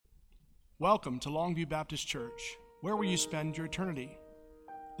Welcome to Longview Baptist Church. Where will you spend your eternity?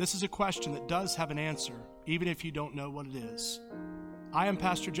 This is a question that does have an answer, even if you don't know what it is. I am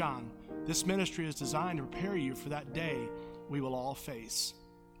Pastor John. This ministry is designed to prepare you for that day we will all face,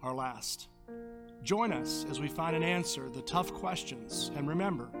 our last. Join us as we find an answer to the tough questions, and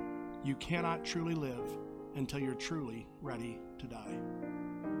remember, you cannot truly live until you're truly ready to die.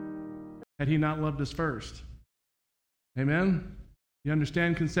 Had he not loved us first? Amen? You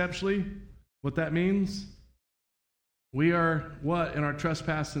understand conceptually what that means? We are what in our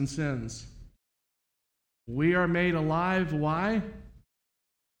trespasses and sins? We are made alive. Why?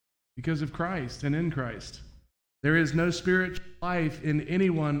 Because of Christ and in Christ. There is no spiritual life in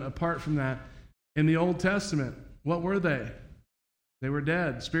anyone apart from that. In the Old Testament, what were they? They were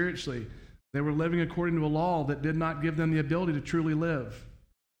dead spiritually. They were living according to a law that did not give them the ability to truly live.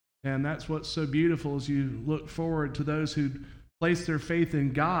 And that's what's so beautiful as you look forward to those who place their faith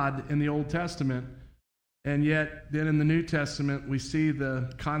in God in the Old Testament. And yet, then in the New Testament, we see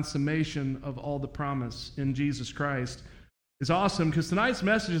the consummation of all the promise in Jesus Christ. It's awesome because tonight's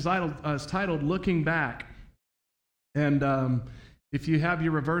message is titled Looking Back. And if you have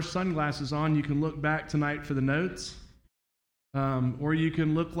your reverse sunglasses on, you can look back tonight for the notes. Or you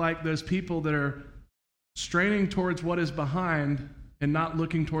can look like those people that are straining towards what is behind and not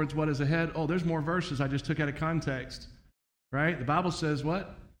looking towards what is ahead. Oh, there's more verses I just took out of context. Right? The Bible says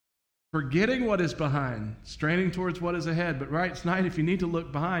what? Forgetting what is behind, straining towards what is ahead. But right tonight, if you need to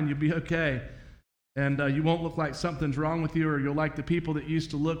look behind, you'll be okay. And you won't look like something's wrong with you, or you'll like the people that used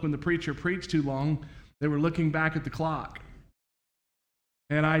to look when the preacher preached too long. They were looking back at the clock.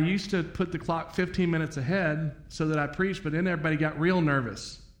 And I used to put the clock 15 minutes ahead so that I preached, but then everybody got real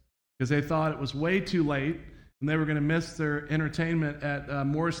nervous because they thought it was way too late and they were going to miss their entertainment at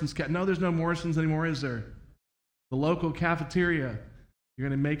Morrison's. No, there's no Morrison's anymore, is there? The local cafeteria. You're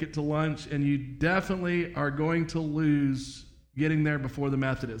going to make it to lunch, and you definitely are going to lose getting there before the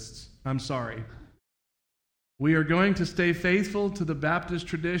Methodists. I'm sorry. We are going to stay faithful to the Baptist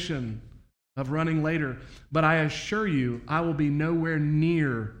tradition of running later, but I assure you, I will be nowhere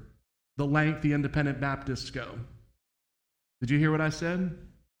near the length the Independent Baptists go. Did you hear what I said?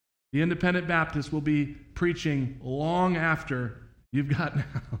 The Independent Baptists will be preaching long after you've gotten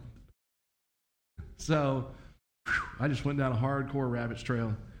out. So, I just went down a hardcore rabbit's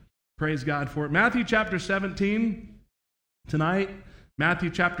trail. Praise God for it. Matthew chapter 17 tonight.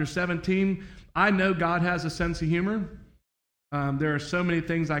 Matthew chapter 17. I know God has a sense of humor. There are so many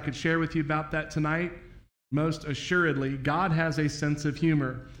things I could share with you about that tonight. Most assuredly, God has a sense of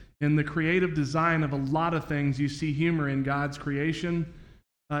humor. In the creative design of a lot of things, you see humor in God's creation.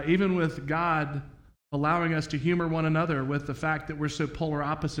 Even with God allowing us to humor one another with the fact that we're so polar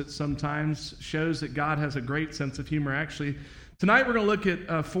opposites sometimes shows that God has a great sense of humor, actually. Tonight we're going to look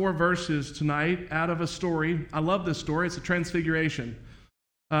at 4 verses tonight out of a story. I love this story. It's a transfiguration.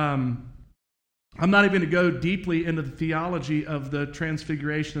 I'm not even going to go deeply into the theology of the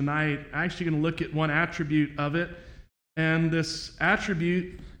transfiguration tonight. I'm actually going to look at one attribute of it. And this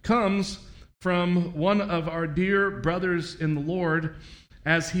attribute comes from one of our dear brothers in the Lord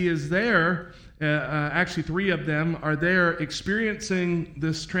as he is there. Actually, 3 of them are there experiencing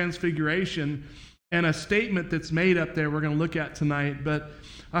this transfiguration, and a statement that's made up there we're going to look at tonight. But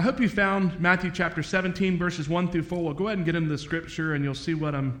I hope you found Matthew chapter 17, verses 1 through 4. We'll go ahead and get into the scripture, and you'll see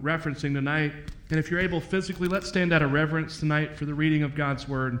what I'm referencing tonight. And if you're able physically, let's stand out of reverence tonight for the reading of God's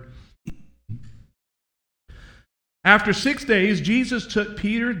word. After 6 days, Jesus took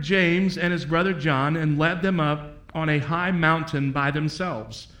Peter, James, and his brother John and led them up on a high mountain by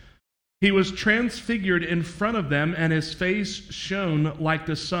themselves. He was transfigured in front of them, and his face shone like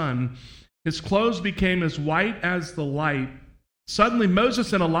the sun. His clothes became as white as the light. Suddenly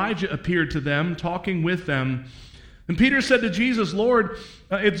Moses and Elijah appeared to them, talking with them. And Peter said to Jesus, "Lord,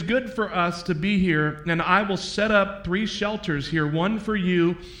 it's good for us to be here, and I will set up 3 shelters here, one for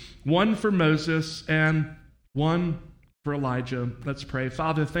you, one for Moses, and one for Elijah." Let's pray.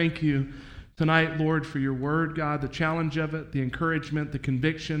 Father, thank you tonight, Lord, for your word, God, the challenge of it, the encouragement, the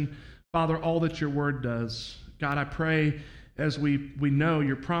conviction. Father, all that your word does. God, I pray as we know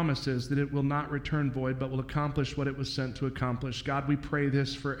your promises that it will not return void, but will accomplish what it was sent to accomplish. God, we pray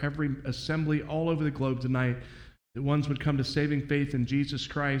this for every assembly all over the globe tonight, that ones would come to saving faith in Jesus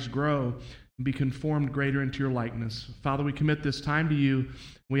Christ, grow, and be conformed greater into your likeness. Father, we commit this time to you.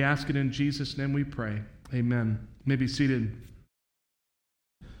 We ask it in Jesus' name we pray. Amen. You may be seated.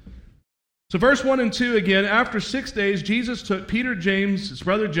 So verse 1 and 2 again, after 6 days, Jesus took Peter, James, his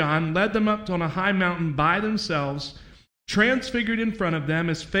brother John, led them up on a high mountain by themselves, transfigured in front of them.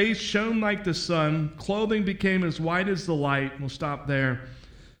 His face shone like the sun, clothing became as white as the light. We'll stop there.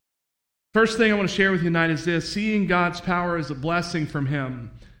 First thing I want to share with you tonight is this: seeing God's power is a blessing from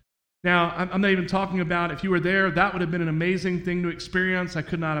Him. Now, I'm not even talking about if you were there, that would have been an amazing thing to experience. I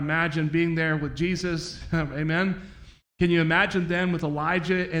could not imagine being there with Jesus. Amen. Can you imagine then with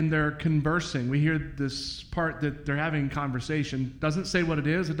Elijah and they're conversing? We hear this part that they're having conversation. Doesn't say what it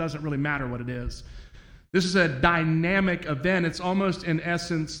is. It doesn't really matter what it is. This is a dynamic event. It's almost in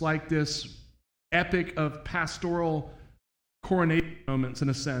essence like this epic of pastoral coronation moments in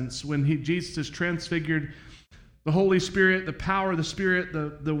a sense. When Jesus is transfigured, the Holy Spirit, the power of the Spirit,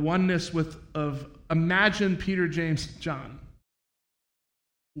 the oneness imagine Peter, James, John.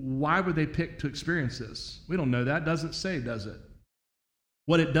 Why were they picked to experience this? We don't know that. It doesn't say, does it?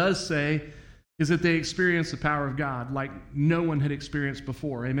 What it does say is that they experienced the power of God like no one had experienced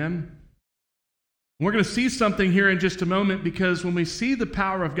before. Amen? We're going to see something here in just a moment, because when we see the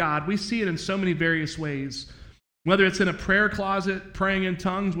power of God, we see it in so many various ways. Whether it's in a prayer closet, praying in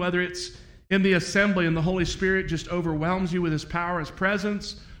tongues, whether it's in the assembly and the Holy Spirit just overwhelms you with His power, His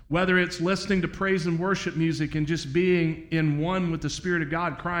presence, whether it's listening to praise and worship music and just being in one with the Spirit of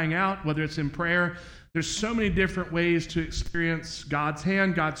God crying out, whether it's in prayer. There's so many different ways to experience God's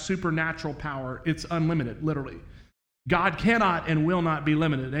hand, God's supernatural power. It's unlimited, literally. God cannot and will not be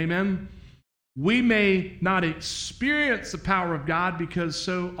limited. Amen? We may not experience the power of God because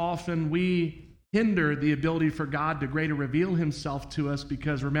so often we hinder the ability for God to greater reveal Himself to us,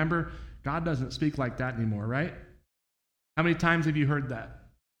 because remember, God doesn't speak like that anymore, right? How many times have you heard that?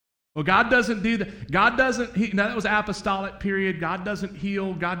 Well, God doesn't do that. God doesn't, now that was apostolic period. God doesn't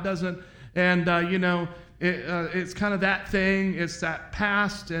heal. God doesn't, and it's kind of that thing. It's that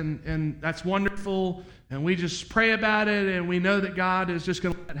past, and that's wonderful, and we just pray about it, and we know that God is just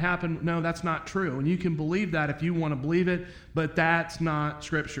going to let it happen. No, that's not true, and you can believe that if you want to believe it, but that's not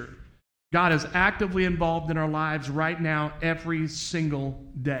Scripture. God is actively involved in our lives right now, every single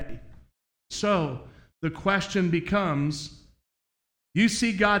day. So the question becomes, you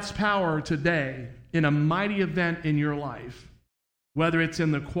see God's power today in a mighty event in your life, whether it's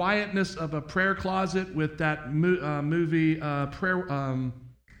in the quietness of a prayer closet with that movie prayer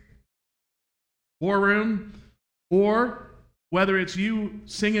War Room, or whether it's you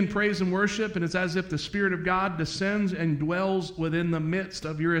singing praise and worship and it's as if the Spirit of God descends and dwells within the midst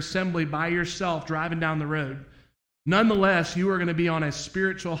of your assembly by yourself driving down the road. Nonetheless, you are going to be on a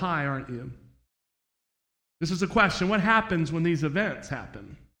spiritual high, aren't you? This is a question. What happens when these events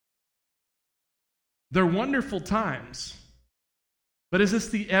happen? They're wonderful times. But is this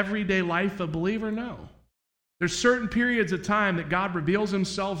the everyday life of a believer? No. There's certain periods of time that God reveals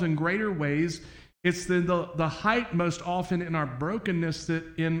Himself in greater ways. It's the height most often in our brokenness, that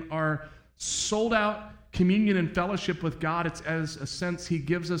in our sold-out communion and fellowship with God, it's as a sense He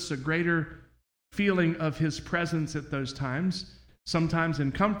gives us a greater feeling of His presence at those times. Sometimes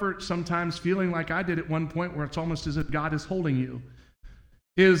in comfort, sometimes feeling like I did at one point where it's almost as if God is holding you.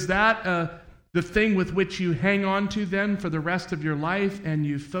 Is that the thing with which you hang on to then for the rest of your life and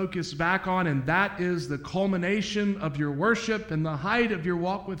you focus back on, and that is the culmination of your worship and the height of your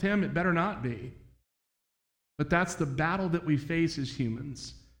walk with Him? It better not be. But that's the battle that we face as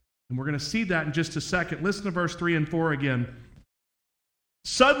humans. And we're going to see that in just a second. Listen to verse 3 and 4 again.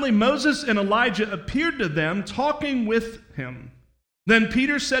 Suddenly Moses and Elijah appeared to them, talking with Him. Then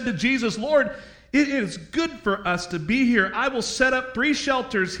Peter said to Jesus, Lord, it is good for us to be here. I will set up 3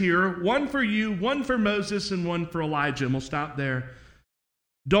 shelters here, one for you, one for Moses, and one for Elijah. And we'll stop there.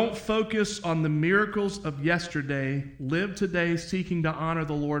 Don't focus on the miracles of yesterday. Live today seeking to honor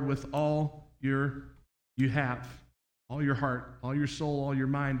the Lord with all you have, all your heart, all your soul, all your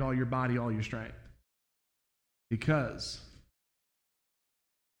mind, all your body, all your strength. Because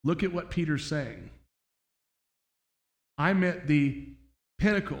look at what Peter's saying. I'm at the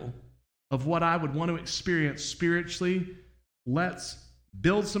pinnacle of what I would want to experience spiritually. Let's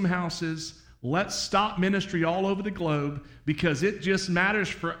build some houses. Let's stop ministry all over the globe, because it just matters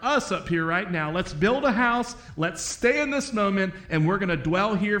for us up here right now. Let's build a house. Let's stay in this moment, and we're going to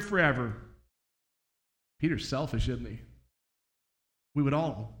dwell here forever. Peter's selfish, isn't he? We would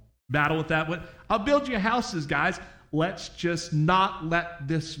all battle with that. I'll build you houses, guys. Let's just not let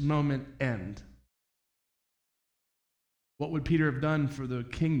this moment end. What would Peter have done for the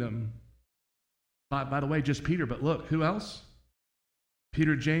kingdom? By the way, just Peter, but look, who else?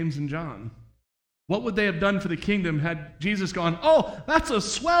 Peter, James, and John. What would they have done for the kingdom had Jesus gone, oh, that's a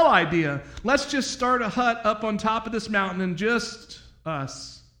swell idea. Let's just start a hut up on top of this mountain and just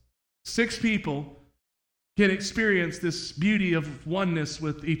us, 6 people, can experience this beauty of oneness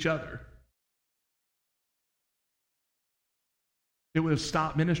with each other. It would have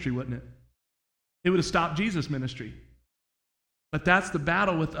stopped ministry, wouldn't it? It would have stopped Jesus' ministry. But that's the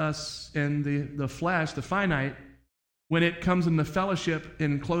battle with us and the flesh, the finite, when it comes into fellowship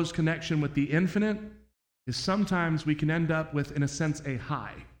in close connection with the infinite, is sometimes we can end up with, in a sense, a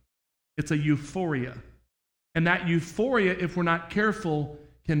high. It's a euphoria. And that euphoria, if we're not careful,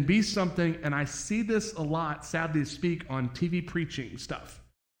 can be something, and I see this a lot, sadly to speak, on TV preaching stuff.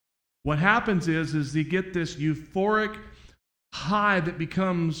 What happens is you get this euphoric high that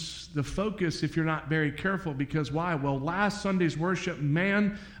becomes the focus if you're not very careful. Because why? Well, last Sunday's worship,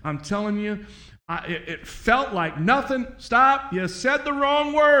 man, I'm telling you, it felt like nothing. Stop, you said the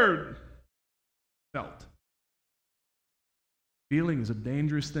wrong word. Felt. Feeling is a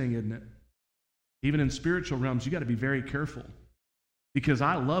dangerous thing, isn't it? Even in spiritual realms, you got to be very careful. Because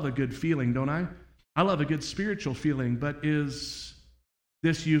I love a good feeling, don't I? I love a good spiritual feeling, but is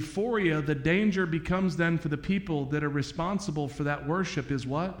this euphoria, the danger becomes then for the people that are responsible for that worship is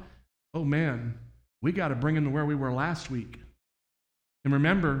what? Oh man, we got to bring them to where we were last week. And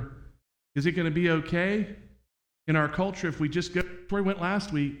remember, is it going to be okay in our culture if we just go where we went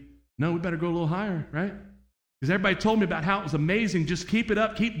last week? No, we better go a little higher, right? Because everybody told me about how it was amazing. Just keep it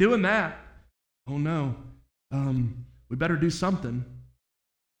up, keep doing that. Oh no, we better do something.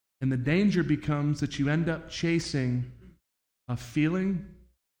 And the danger becomes that you end up chasing a feeling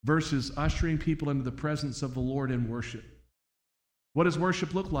versus ushering people into the presence of the Lord in worship. What does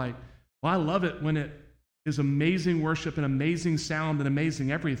worship look like? Well, I love it when it is amazing worship and amazing sound and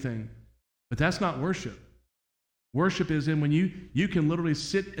amazing everything. But that's not worship. Worship is in when you can literally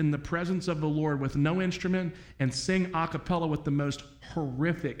sit in the presence of the Lord with no instrument and sing a cappella with the most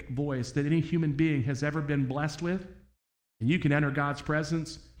horrific voice that any human being has ever been blessed with. And you can enter God's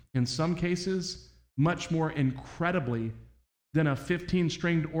presence, in some cases, much more incredibly than a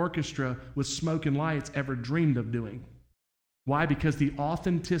 15-stringed orchestra with smoke and lights ever dreamed of doing. Why? Because the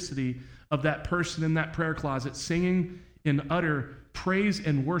authenticity of that person in that prayer closet singing in utter praise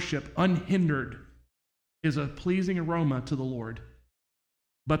and worship unhindered is a pleasing aroma to the Lord.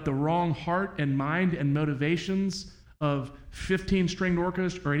 But the wrong heart and mind and motivations of 15-stringed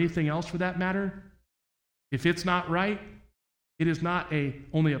orchestra or anything else for that matter, if it's not right, it is not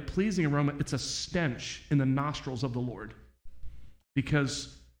only a pleasing aroma, it's a stench in the nostrils of the Lord.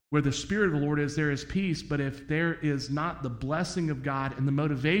 Because where the Spirit of the Lord is, there is peace, but if there is not the blessing of God and the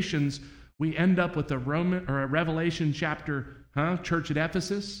motivations, we end up with a Revelation chapter, church at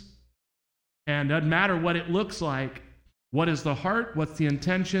Ephesus. And it doesn't matter what it looks like, what is the heart, what's the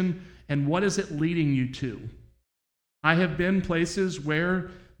intention, and what is it leading you to? I have been places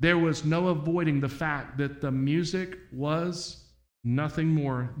where there was no avoiding the fact that the music was nothing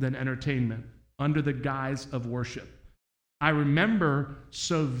more than entertainment under the guise of worship. I remember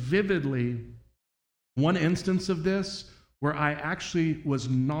so vividly one instance of this where I actually was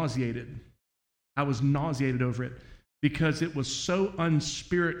nauseated. I was nauseated over it because it was so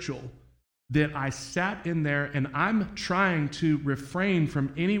unspiritual that I sat in there, and I'm trying to refrain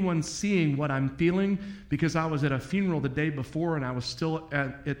from anyone seeing what I'm feeling because I was at a funeral the day before and I was still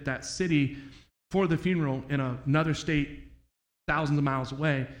at that city for the funeral in another state thousands of miles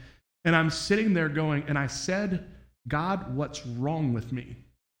away. And I'm sitting there going, and I said, God, what's wrong with me?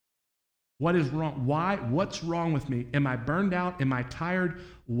 What is wrong? Why? What's wrong with me? Am I burned out? Am I tired?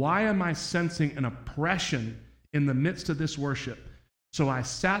 Why am I sensing an oppression in the midst of this worship? So I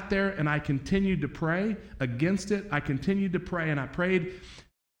sat there and I continued to pray against it. I continued to pray and I prayed.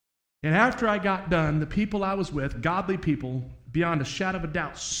 And after I got done, the people I was with, godly people, beyond a shadow of a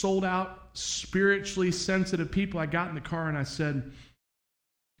doubt, sold out, spiritually sensitive people, I got in the car and I said,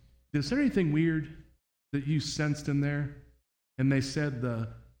 is there anything weird that you sensed in there? And they said the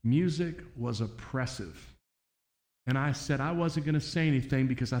music was oppressive. And I said I wasn't going to say anything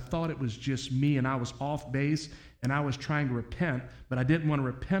because I thought it was just me and I was off base and I was trying to repent, but I didn't want to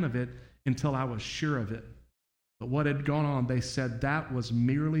repent of it until I was sure of it. But what had gone on, they said that was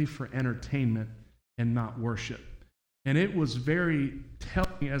merely for entertainment and not worship. And it was very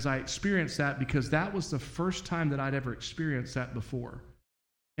telling as I experienced that because that was the first time that I'd ever experienced that before.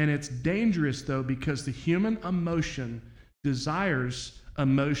 And it's dangerous, though, because the human emotion desires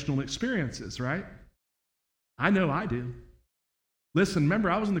emotional experiences, right? I know I do. Listen,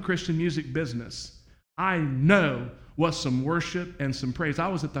 remember, I was in the Christian music business. I know what some worship and some praise. I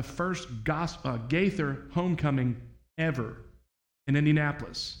was at the first Gaither homecoming ever in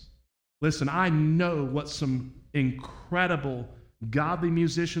Indianapolis. Listen, I know what some incredible godly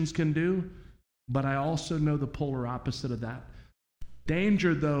musicians can do, but I also know the polar opposite of that.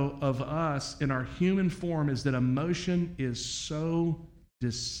 Danger, though, of us in our human form is that emotion is so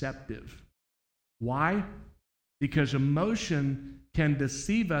deceptive. Why? Because emotion can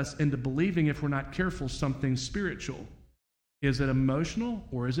deceive us into believing, if we're not careful, something spiritual. Is it emotional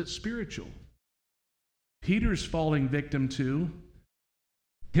or is it spiritual? Peter's falling victim to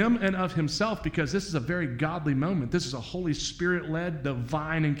him and of himself, because this is a very godly moment. This is a Holy Spirit-led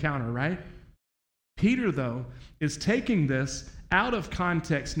divine encounter, right? Peter, though, is taking this out of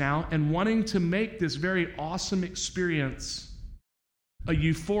context now and wanting to make this very awesome experience a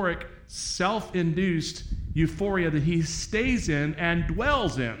euphoric, self-induced euphoria that he stays in and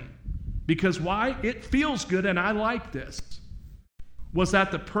dwells in. Because why? It feels good and I like this. Was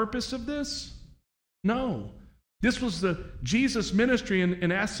that the purpose of this? No. This was the Jesus ministry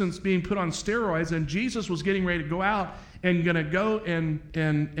in essence being put on steroids, and Jesus was getting ready to go out and going to go and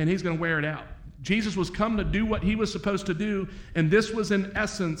he's going to wear it out. Jesus was come to do what he was supposed to do, and this was in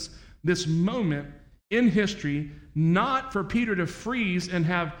essence this moment in history, not for Peter to freeze and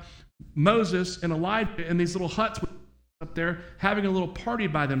have Moses and Elijah in these little huts up there having a little party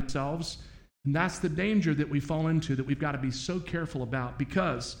by themselves. And that's the danger that we fall into, that we've got to be so careful about,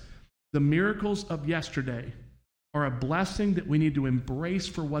 because the miracles of yesterday are a blessing that we need to embrace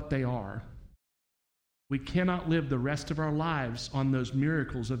for what they are. We cannot live the rest of our lives on those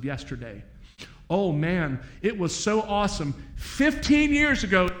miracles of yesterday. Oh man, it was so awesome. 15 years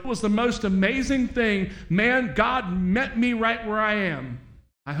ago, it was the most amazing thing. Man, God met me right where I am.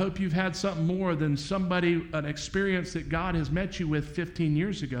 I hope you've had something more than an experience that God has met you with 15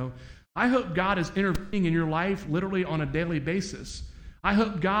 years ago. I hope God is intervening in your life literally on a daily basis. I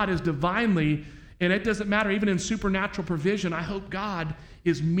hope God is divinely, and it doesn't matter, even in supernatural provision, I hope God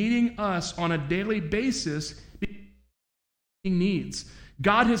is meeting us on a daily basis needs.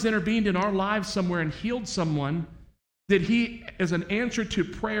 God has intervened in our lives somewhere and healed someone that he, as an answer to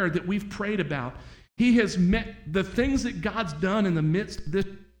prayer that we've prayed about, he has met the things that God's done in the midst of this.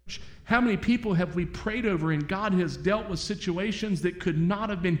 How many people have we prayed over and God has dealt with situations that could not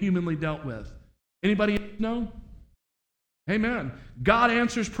have been humanly dealt with? Anybody know? Amen. God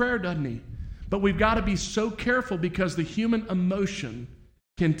answers prayer, doesn't he? But we've got to be so careful, because the human emotion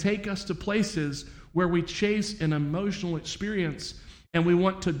can take us to places where we chase an emotional experience and we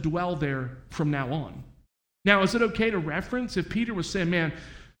want to dwell there from now on. Now, is it okay to reference if Peter was saying, man,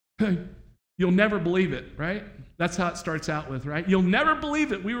 you'll never believe it, right? That's how it starts out with, right? You'll never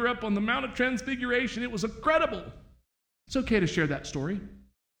believe it. We were up on the Mount of Transfiguration. It was incredible. It's okay to share that story.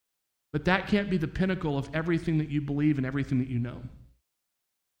 But that can't be the pinnacle of everything that you believe and everything that you know.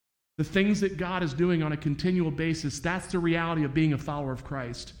 The things that God is doing on a continual basis, that's the reality of being a follower of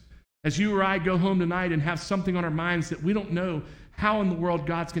Christ. As you or I go home tonight and have something on our minds that we don't know how in the world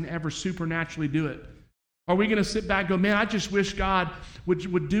God's going to ever supernaturally do it, are we going to sit back and go, man, I just wish God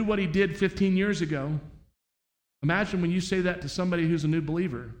would do what he did 15 years ago? Imagine when you say that to somebody who's a new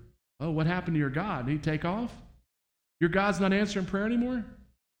believer. Oh, what happened to your God? Did he take off? Your God's not answering prayer anymore?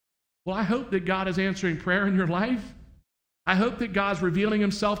 Well, I hope that God is answering prayer in your life. I hope that God's revealing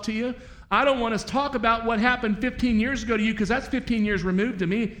himself to you. I don't want to talk about what happened 15 years ago to you, because that's 15 years removed to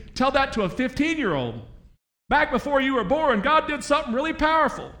me. Tell that to a 15-year-old. Back before you were born, God did something really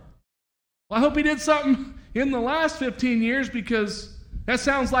powerful. Well, I hope he did something in the last 15 years, because that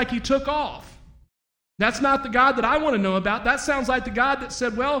sounds like he took off. That's not the God that I want to know about. That sounds like the God that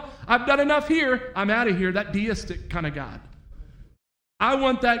said, well, I've done enough here. I'm out of here. That deistic kind of God. I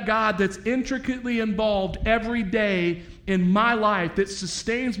want that God that's intricately involved every day in my life, that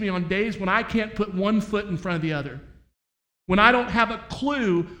sustains me on days when I can't put one foot in front of the other, when I don't have a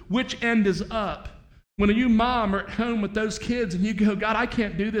clue which end is up. When you mom are at home with those kids and you go, God, I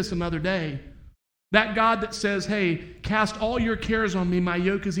can't do this another day. That God that says, hey, cast all your cares on me. My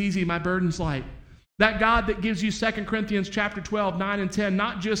yoke is easy, my burden's light. That God that gives you 2 Corinthians chapter 12, 9 and 10,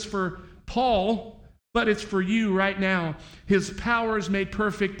 not just for Paul, but it's for you right now. His power is made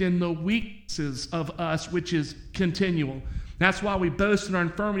perfect in the weaknesses of us, which is continual. That's why we boast in our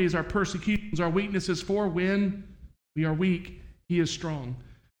infirmities, our persecutions, our weaknesses, for when we are weak, he is strong.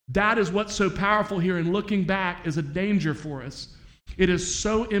 That is what's so powerful here, and looking back is a danger for us. It is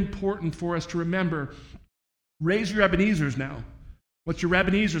so important for us to remember. Raise your Ebenezers now. What's your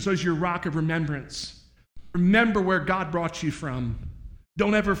Ebenezer? So is your rock of remembrance. Remember where God brought you from.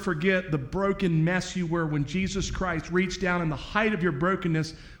 Don't ever forget the broken mess you were when Jesus Christ reached down in the height of your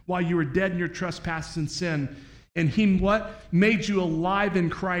brokenness while you were dead in your trespasses and sin. And he what? Made you alive in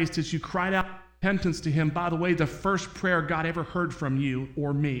Christ as you cried out repentance to him. By the way, the first prayer God ever heard from you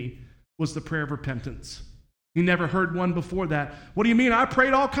or me was the prayer of repentance. He never heard one before that. What do you mean? I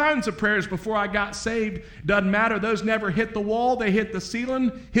prayed all kinds of prayers before I got saved. Doesn't matter. Those never hit the wall. They hit the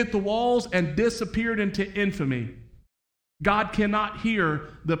ceiling, hit the walls, and disappeared into infamy. God cannot hear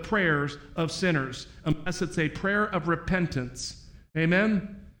the prayers of sinners unless it's a prayer of repentance.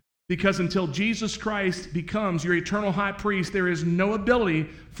 Amen? Because until Jesus Christ becomes your eternal high priest, there is no ability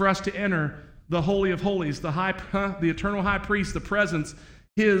for us to enter the Holy of Holies, the eternal high priest, the presence,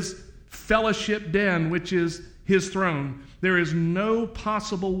 his fellowship den, which is his throne. There is no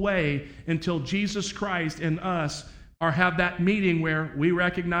possible way until Jesus Christ and us have that meeting where we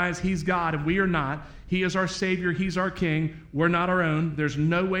recognize he's God and we are not. He is our Savior. He's our King. We're not our own. There's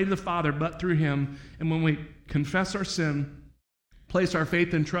no way to the Father but through him. And when we confess our sin, place our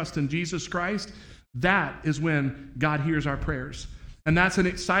faith and trust in Jesus Christ, that is when God hears our prayers. And that's an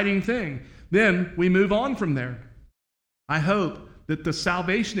exciting thing. Then we move on from there. I hope that the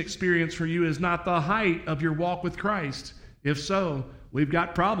salvation experience for you is not the height of your walk with Christ. If so, we've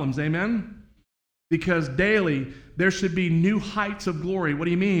got problems, amen? Because daily there should be new heights of glory. What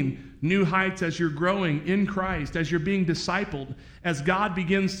do you mean? New heights as you're growing in Christ, as you're being discipled, as God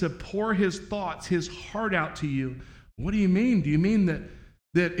begins to pour his thoughts, his heart out to you. What do you mean? Do you mean that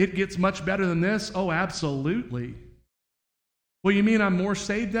it gets much better than this? Oh, absolutely. Well, you mean I'm more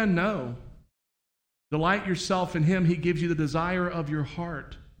saved then? No. Delight yourself in him. He gives you the desire of your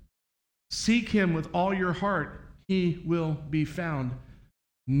heart. Seek him with all your heart. He will be found.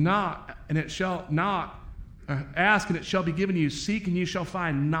 Ask and it shall be given you. Seek and you shall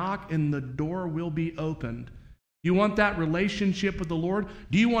find. Knock and the door will be opened. You want that relationship with the Lord?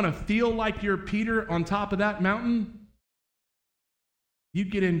 Do you want to feel like you're Peter on top of that mountain? You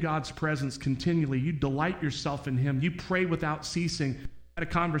get in God's presence continually. You delight yourself in him. You pray without ceasing. I had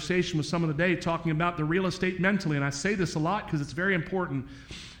a conversation with someone today talking about the real estate mentally, and I say this a lot because it's very important.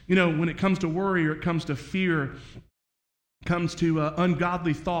 You know, when it comes to worry or it comes to fear, it comes to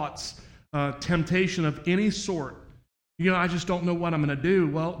ungodly thoughts, temptation of any sort, I just don't know what I'm going to do.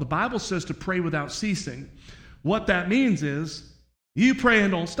 Well, the Bible says to pray without ceasing. What that means is you pray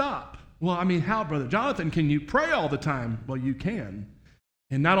and don't stop. Well, I mean, how, Brother Jonathan, can you pray all the time? Well, you can.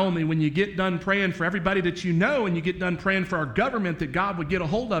 And not only when you get done praying for everybody that you know and you get done praying for our government that God would get a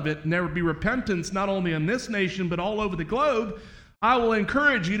hold of it and there would be repentance not only in this nation but all over the globe, I will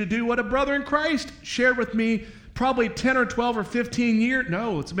encourage you to do what a brother in Christ shared with me probably 10 or 12 or 15 years,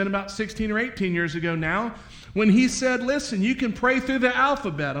 no, it's been about 16 or 18 years ago now, when he said, listen, you can pray through the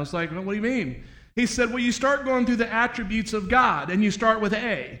alphabet. I was like, well, what do you mean? He said, well, you start going through the attributes of God and you start with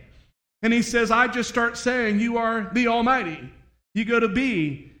A. And he says, I just start saying you are the Almighty. You go to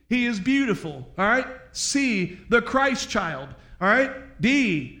B, he is beautiful, all right? C, the Christ child, all right?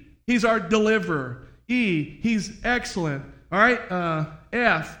 D, he's our deliverer. E, he's excellent, all right?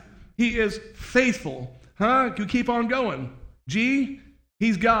 F, he is faithful, You keep on going. G,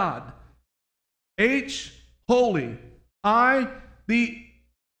 he's God. H, holy. I, the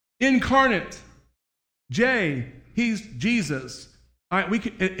incarnate. J, he's Jesus. All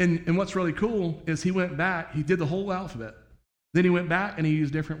right, and what's really cool is he went back, he did the whole alphabet. Then he went back and he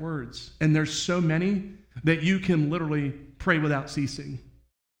used different words. And there's so many that you can literally pray without ceasing.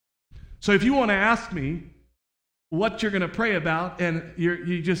 So if you want to ask me what you're going to pray about and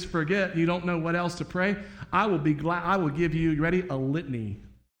you just forget, you don't know what else to pray, I will be glad. I will give you, ready, a litany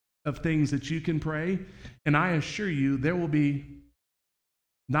of things that you can pray. And I assure you there will be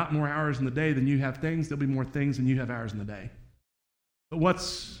not more hours in the day than you have things. There'll be more things than you have hours in the day. But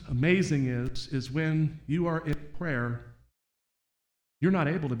what's amazing is when you are in prayer, you're not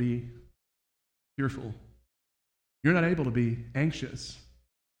able to be fearful. You're not able to be anxious.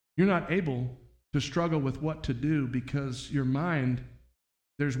 You're not able to struggle with what to do because your mind,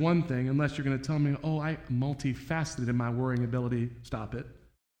 there's one thing, unless you're going to tell me, I'm multifaceted in my worrying ability, stop it.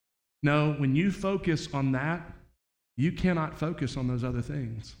 No, when you focus on that, you cannot focus on those other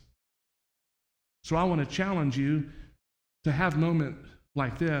things. So I want to challenge you to have a moment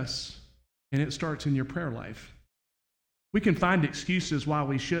like this, and it starts in your prayer life. We can find excuses why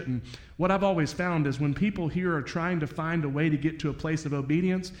we shouldn't. What I've always found is when people here are trying to find a way to get to a place of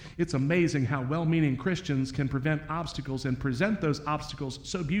obedience, it's amazing how well-meaning Christians can prevent obstacles and present those obstacles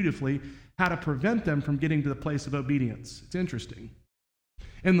so beautifully, how to prevent them from getting to the place of obedience. It's interesting.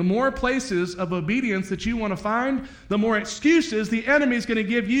 And the more places of obedience that you want to find, the more excuses the enemy is going to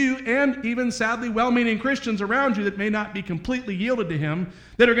give you and even, sadly, well-meaning Christians around you that may not be completely yielded to him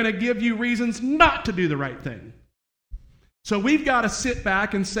that are going to give you reasons not to do the right thing. So we've got to sit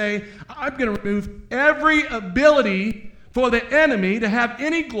back and say, I'm going to remove every ability for the enemy to have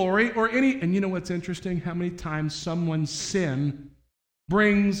any glory or any... And you know what's interesting? How many times someone's sin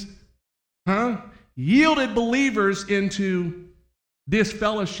brings yielded believers into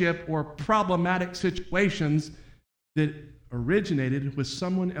disfellowship or problematic situations that originated with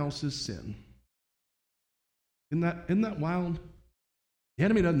someone else's sin. Isn't that wild? The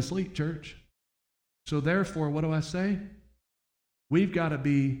enemy doesn't sleep, church. So therefore, what do I say? We've got to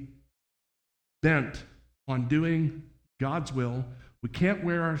be bent on doing God's will. We can't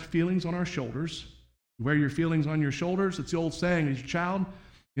wear our feelings on our shoulders. You wear your feelings on your shoulders. It's the old saying, as your child,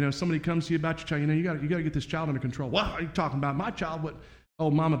 somebody comes to you about your child, you got to get this child under control. What are you talking about? My child, what? Oh,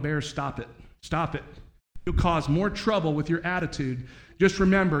 Mama Bear, stop it. Stop it. You'll cause more trouble with your attitude. Just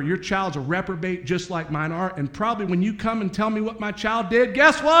remember, your child's a reprobate just like mine are, and probably when you come and tell me what my child did,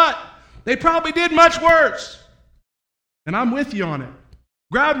 guess what? They probably did much worse. And I'm with you on it.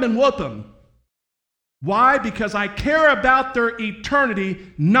 Grab them and whoop them. Why? Because I care about their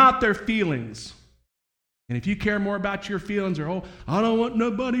eternity, not their feelings. And if you care more about your feelings or, I don't want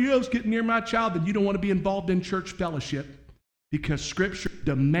nobody else getting near my child, then you don't want to be involved in church fellowship, because Scripture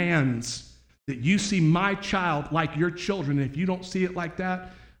demands that you see my child like your children. And if you don't see it like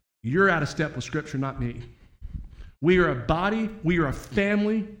that, you're out of step with Scripture, not me. We are a body. We are a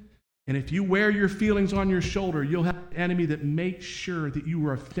family. And if you wear your feelings on your shoulder, you'll have an enemy that makes sure that you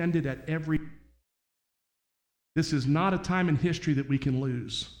are offended at every. This is not a time in history that we can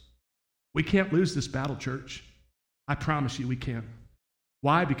lose. We can't lose this battle, church. I promise you we can't.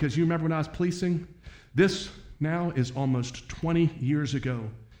 Why? Because you remember when I was policing? This now is almost 20 years ago.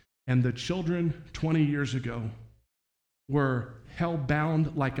 And the children 20 years ago were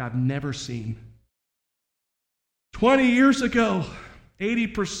hell-bound like I've never seen. 20 years ago,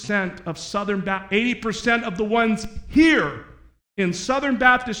 80% of the ones here in Southern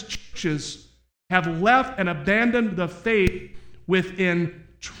Baptist churches have left and abandoned the faith within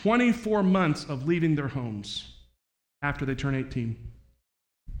 24 months of leaving their homes after they turn 18.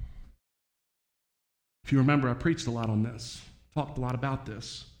 If you remember, I preached a lot on this, talked a lot about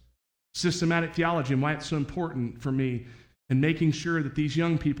this. Systematic theology and why it's so important for me in making sure that these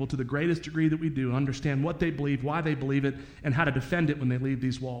young people, to the greatest degree that we do, understand what they believe, why they believe it, and how to defend it when they leave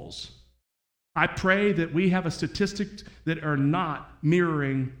these walls. I pray that we have a statistic that are not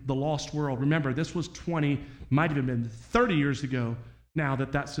mirroring the lost world. Remember, this was 20, might have been 30 years ago now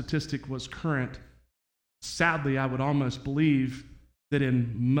that statistic was current. Sadly, I would almost believe that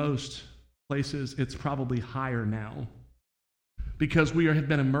in most places it's probably higher now. Because we have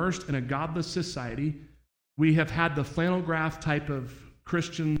been immersed in a godless society. We have had the flannel graph type of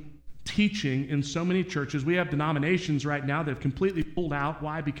Christian teaching in so many churches. We have denominations right now that have completely pulled out.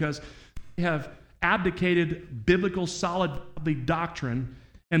 Why? Because they have abdicated biblical solid doctrine,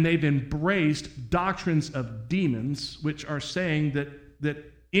 and they've embraced doctrines of demons, which are saying that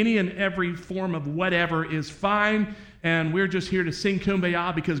any and every form of whatever is fine, and we're just here to sing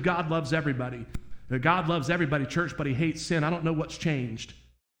Kumbaya because God loves everybody. God loves everybody, church, but he hates sin. I don't know what's changed.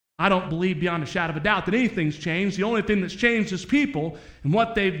 I don't believe beyond a shadow of a doubt that anything's changed. The only thing that's changed is people, and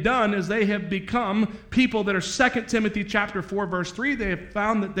what they've done is they have become people that are 2 Timothy chapter 4, verse 3. They have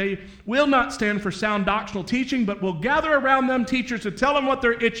found that they will not stand for sound doctrinal teaching, but will gather around them teachers to tell them what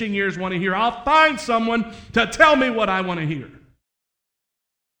their itching ears want to hear. I'll find someone to tell me what I want to hear.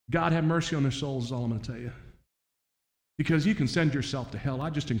 God have mercy on their souls is all I'm going to tell you. Because you can send yourself to hell.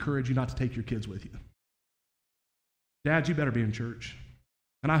 I just encourage you not to take your kids with you. Dads, you better be in church.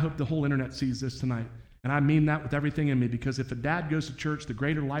 And I hope the whole internet sees this tonight. And I mean that with everything in me, because if a dad goes to church, the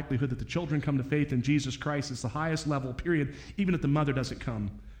greater likelihood that the children come to faith in Jesus Christ is the highest level, period, even if the mother doesn't come.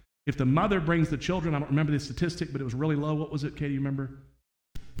 If the mother brings the children, I don't remember the statistic, but it was really low. What was it, Katie, you remember?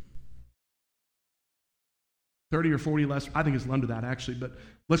 30 or 40 less. I think it's under that, actually, but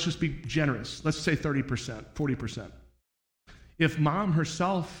let's just be generous. Let's say 30%, 40%. If mom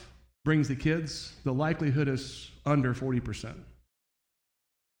herself brings the kids, the likelihood is under 40%.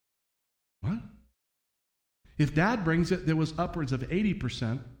 What? If dad brings it, there was upwards of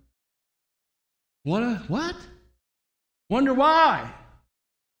 80%. What? Wonder why?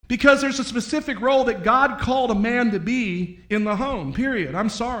 Because there's a specific role that God called a man to be in the home, period. I'm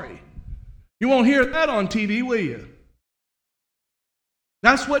sorry. You won't hear that on TV, will you?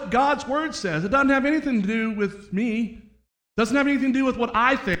 That's what God's word says. It doesn't have anything to do with me. Doesn't have anything to do with what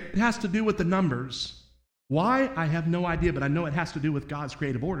I think. It has to do with the numbers. Why? I have no idea, but I know it has to do with God's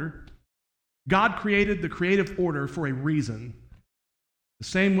creative order. God created the creative order for a reason. The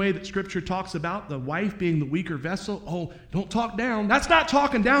same way that Scripture talks about the wife being the weaker vessel. Oh, don't talk down. That's not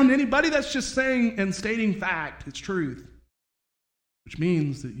talking down to anybody. That's just saying and stating fact. It's truth. Which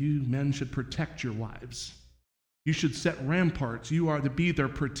means that you men should protect your wives. You should set ramparts. You are to be their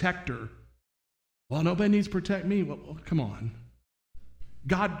protector. Well, nobody needs to protect me. Well, come on.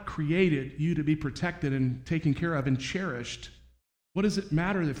 God created you to be protected and taken care of and cherished. What does it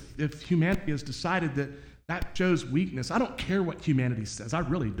matter if humanity has decided that shows weakness? I don't care what humanity says. I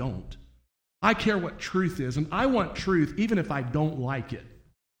really don't. I care what truth is, and I want truth even if I don't like it.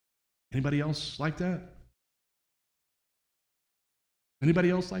 Anybody else like that? Anybody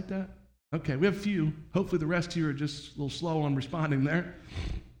else like that? Okay, we have a few. Hopefully the rest of you are just a little slow on responding there.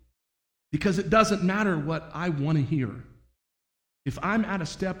 Because it doesn't matter what I want to hear. If I'm out of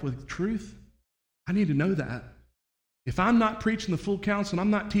step with truth, I need to know that. If I'm not preaching the full counsel and I'm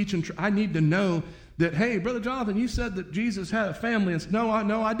not teaching, I need to know that, hey, Brother Jonathan, you said that Jesus had a family. And no,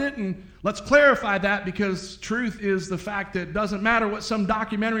 I didn't. Let's clarify that, because truth is the fact that it doesn't matter what some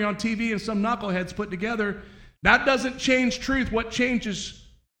documentary on TV and some knuckleheads put together. That doesn't change truth. What changes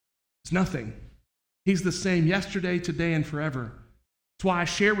is nothing. He's the same yesterday, today, and forever. That's why I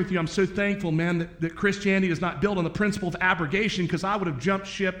share with you, I'm so thankful, man, that Christianity is not built on the principle of abrogation, because I would have jumped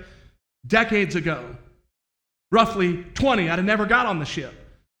ship decades ago. Roughly 20, I'd have never got on the ship.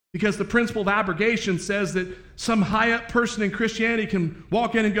 Because the principle of abrogation says that some high-up person in Christianity can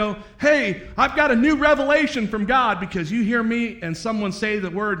walk in and go, hey, I've got a new revelation from God, because you hear me and someone say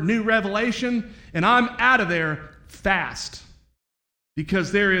the word new revelation, and I'm out of there fast.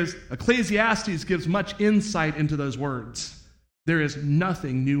 Because Ecclesiastes gives much insight into those words. There is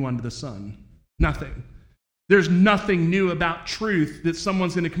nothing new under the sun. Nothing. There's nothing new about truth that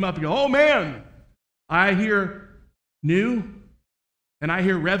someone's going to come up and go, oh man, I hear new, and I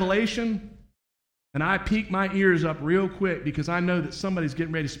hear revelation, and I peek my ears up real quick, because I know that somebody's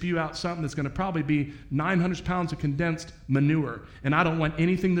getting ready to spew out something that's going to probably be 900 pounds of condensed manure, and I don't want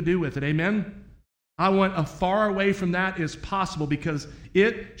anything to do with it. Amen? I want as far away from that as possible, because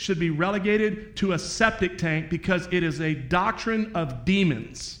it should be relegated to a septic tank, because it is a doctrine of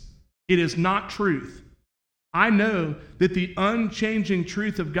demons. It is not truth. I know that the unchanging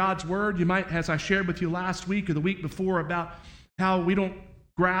truth of God's word, you might, as I shared with you last week or the week before about how we don't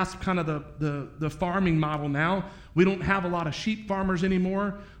grasp kind of the farming model now. We don't have a lot of sheep farmers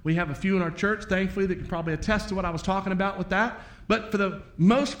anymore. We have a few in our church, thankfully, that can probably attest to what I was talking about with that. But for the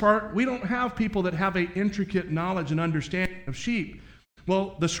most part, we don't have people that have an intricate knowledge and understanding of sheep.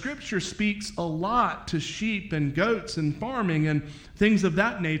 Well, the scripture speaks a lot to sheep and goats and farming and things of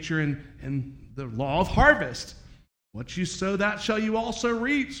that nature, and the law of harvest. What you sow, that shall you also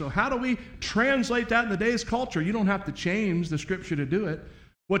reap. So how do we translate that in the day's culture? You don't have to change the scripture to do it.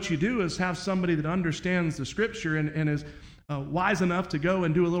 What you do is have somebody that understands the scripture and is wise enough to go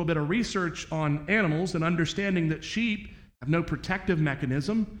and do a little bit of research on animals, and understanding that sheep have no protective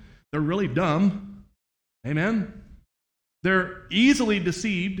mechanism. They're really dumb. Amen? They're easily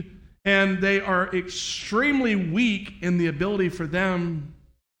deceived, and they are extremely weak in the ability for them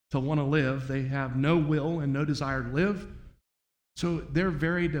to want to live. They have no will and no desire to live. So they're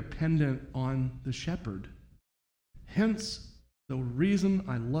very dependent on the shepherd. Hence, the reason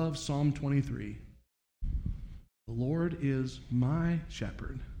I love Psalm 23. The Lord is my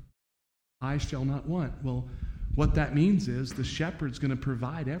shepherd. I shall not want. Well, what that means is the shepherd's going to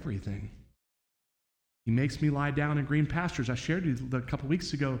provide everything. He makes me lie down in green pastures. I shared with you a couple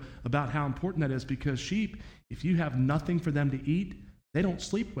weeks ago about how important that is, because sheep, if you have nothing for them to eat, they don't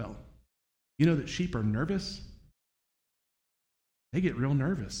sleep well. You know that sheep are nervous? They get real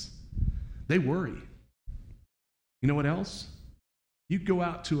nervous. They worry. You know what else? You go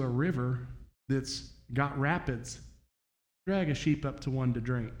out to a river that's got rapids, drag a sheep up to one to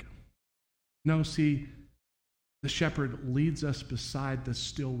drink. No, see, the shepherd leads us beside the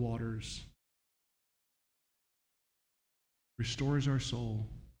still waters, restores our soul,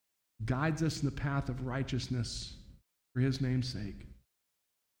 guides us in the path of righteousness for his name's sake.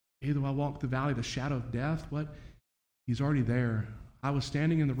 Yea, though I walk the valley of the shadow of death, what? He's already there. I was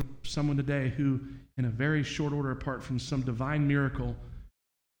standing in the room with someone today who, in a very short order apart from some divine miracle,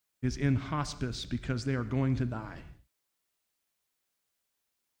 is in hospice because they are going to die.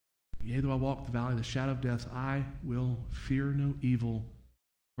 Yea, though I walk the valley of the shadow of death, I will fear no evil,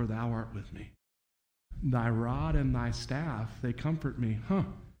 for thou art with me. Thy rod and thy staff, they comfort me.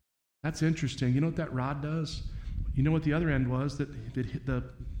 That's interesting. You know what that rod does? You know what the other end was that the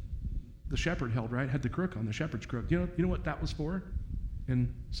shepherd held, right? Had the crook on, the shepherd's crook. You know what that was for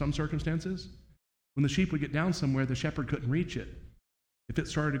in some circumstances? When the sheep would get down somewhere, the shepherd couldn't reach it. If it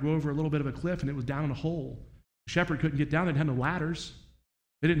started to go over a little bit of a cliff and it was down in a hole, the shepherd couldn't get down. They didn't have no ladders.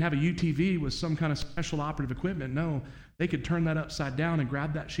 They didn't have a UTV with some kind of special operative equipment. No, they could turn that upside down and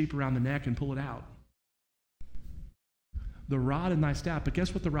grab that sheep around the neck and pull it out. The rod and thy staff, but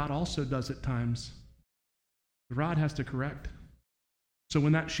guess what the rod also does at times? The rod has to correct. So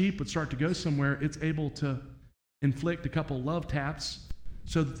when that sheep would start to go somewhere, it's able to inflict a couple love taps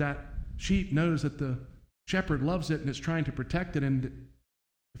so that that sheep knows that the shepherd loves it and is trying to protect it. And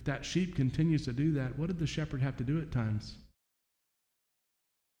if that sheep continues to do that, what did the shepherd have to do at times?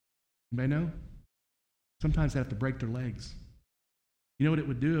 Anybody know? Sometimes they have to break their legs. You know what it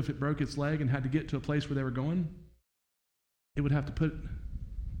would do if it broke its leg and had to get to a place where they were going? It would have to put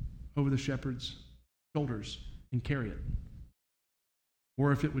over the shepherd's shoulders and carry it,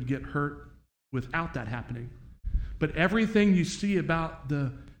 or if it would get hurt without that happening. But everything you see about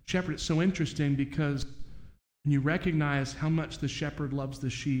the shepherd, it's so interesting because when you recognize how much the shepherd loves the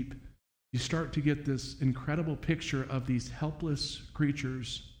sheep, you start to get this incredible picture of these helpless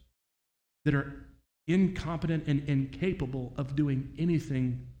creatures that are incompetent and incapable of doing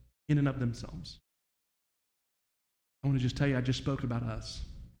anything in and of themselves. I want to just tell you, I just spoke about us.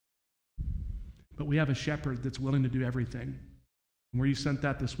 But we have a shepherd that's willing to do everything. And where you sent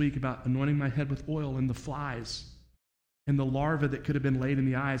that this week about anointing my head with oil and the flies and the larva that could have been laid in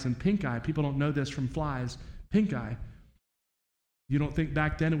the eyes and pink eye. People don't know this from flies. Pink eye. You don't think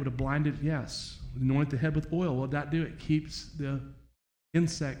back then it would have blinded? Yes. Anoint the head with oil. What would that do? It keeps the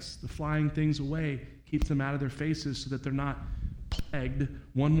insects, the flying things away, keeps them out of their faces so that they're not plagued.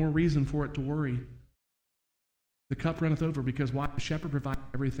 One more reason for it to worry. The cup runneth over because why? The shepherd provides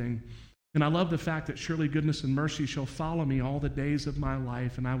everything. And I love the fact that surely goodness and mercy shall follow me all the days of my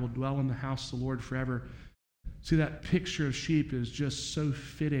life, and I will dwell in the house of the Lord forever. See, that picture of sheep is just so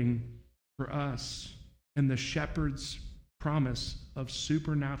fitting for us and the shepherd's promise of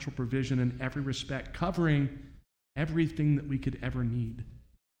supernatural provision in every respect, covering everything that we could ever need.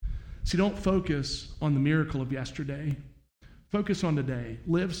 See, don't focus on the miracle of yesterday. Focus on today.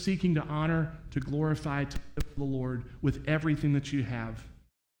 Live seeking to honor, to glorify, to live for the Lord with everything that you have.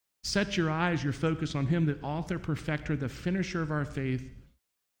 Set your eyes, your focus on Him, the author, perfecter, the finisher of our faith.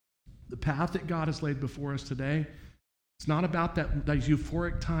 The path that God has laid before us today, it's not about those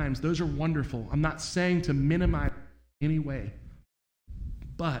euphoric times. Those are wonderful. I'm not saying to minimize in any way.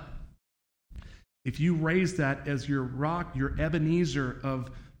 But if you raise that as your rock, your Ebenezer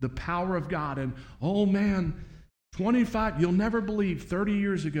of the power of God, and oh man, 25, you'll never believe 30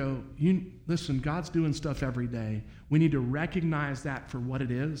 years ago, listen, God's doing stuff every day. We need to recognize that for what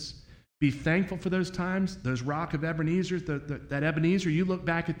it is. Be thankful for those times, those rock of Ebenezer, that Ebenezer, you look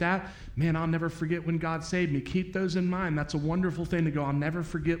back at that, man, I'll never forget when God saved me. Keep those in mind. That's a wonderful thing to go, I'll never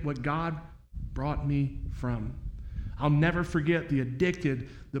forget what God brought me from. I'll never forget the addicted,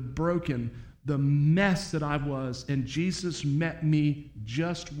 the broken, the mess that I was, and Jesus met me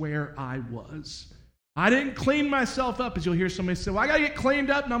just where I was. I didn't clean myself up, as you'll hear somebody say, well, I got to get cleaned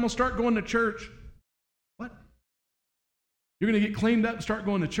up and I'm going to start going to church. What? You're going to get cleaned up and start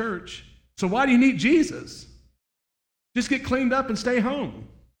going to church? So why do you need Jesus? Just get cleaned up and stay home.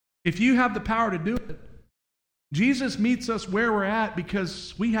 If you have the power to do it, Jesus meets us where we're at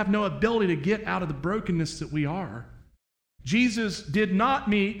because we have no ability to get out of the brokenness that we are. Jesus did not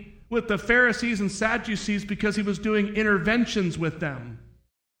meet with the Pharisees and Sadducees because he was doing interventions with them,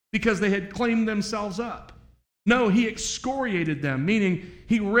 because they had cleaned themselves up. No, he excoriated them, meaning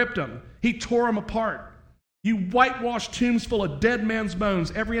he ripped them. He tore them apart. You whitewashed tombs full of dead man's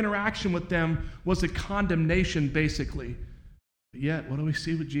bones. Every interaction with them was a condemnation, basically. But yet, what do we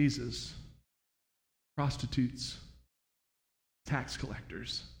see with Jesus? Prostitutes, tax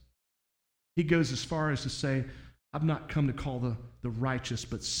collectors. He goes as far as to say, I've not come to call the righteous,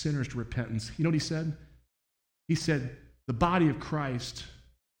 but sinners to repentance. You know what he said? He said, the body of Christ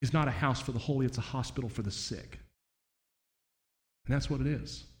is not a house for the holy, it's a hospital for the sick. And that's what it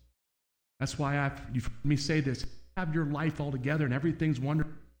is. That's why you've heard me say this, have your life all together and everything's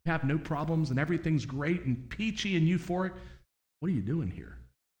wonderful, you have no problems and everything's great and peachy and euphoric. What are you doing here?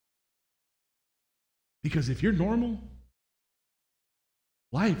 Because if you're normal,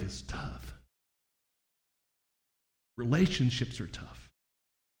 life is tough. Relationships are tough.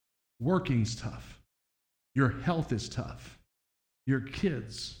 Working's tough. Your health is tough. Your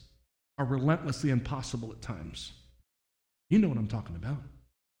kids are relentlessly impossible at times. You know what I'm talking about.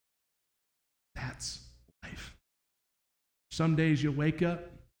 That's life. Some days you'll wake up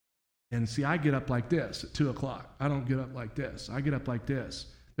and see, I get up like this at 2 o'clock. I don't get up like this. I get up like this.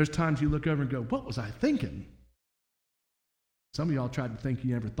 There's times you look over and go, what was I thinking? Some of y'all tried to think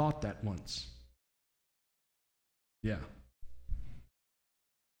you never thought that once. Yeah.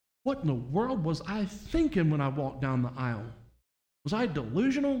 What in the world was I thinking when I walked down the aisle? Was I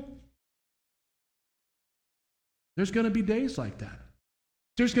delusional? There's going to be days like that.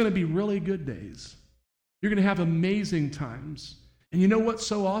 There's going to be really good days. You're going to have amazing times. And you know what's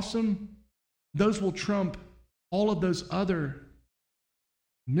so awesome? Those will trump all of those other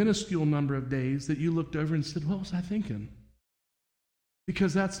minuscule number of days that you looked over and said, what was I thinking?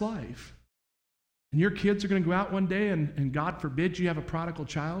 Because that's life. And your kids are going to go out one day and God forbid you have a prodigal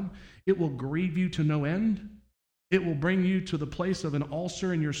child. It will grieve you to no end. It will bring you to the place of an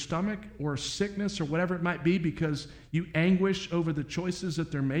ulcer in your stomach or sickness or whatever it might be because you anguish over the choices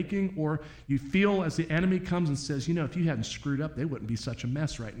that they're making, or you feel as the enemy comes and says, if you hadn't screwed up, they wouldn't be such a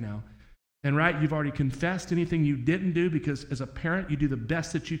mess right now. And you've already confessed anything you didn't do because as a parent, you do the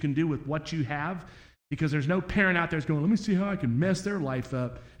best that you can do with what you have, because there's no parent out there that's going, let me see how I can mess their life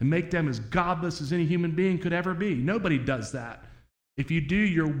up and make them as godless as any human being could ever be. Nobody does that. If you do,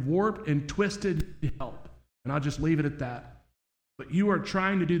 you're warped and twisted to help. And I'll just leave it at that. But you are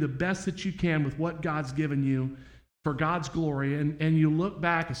trying to do the best that you can with what God's given you for God's glory. And you look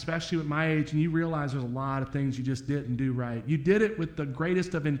back, especially at my age, and you realize there's a lot of things you just didn't do right. You did it with the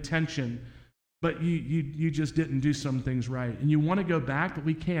greatest of intention, but you just didn't do some things right. And you want to go back, but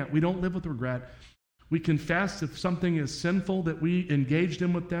we can't. We don't live with regret. We confess if something is sinful that we engaged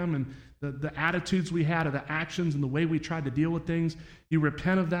in with them, and the attitudes we had, or the actions and the way we tried to deal with things. You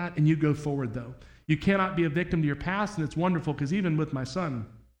repent of that and you go forward, though. You cannot be a victim to your past, and it's wonderful because even with my son,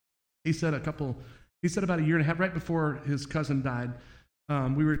 he said about a year and a half, right before his cousin died,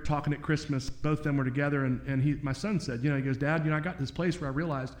 we were talking at Christmas, both of them were together, and my son said, he goes, Dad, I got to this place where I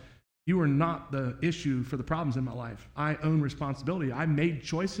realized you are not the issue for the problems in my life. I own responsibility. I made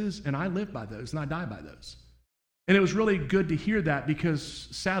choices, and I live by those, and I die by those. And it was really good to hear that because,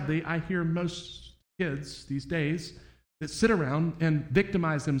 sadly, I hear most kids these days that sit around and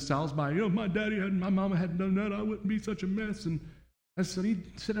victimize themselves by, my daddy had, my mama hadn't done that, I wouldn't be such a mess. And I said,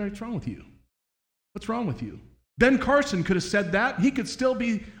 what's wrong with you? What's wrong with you? Ben Carson could have said that. He could still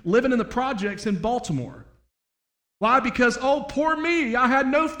be living in the projects in Baltimore. Why? Because, poor me, I had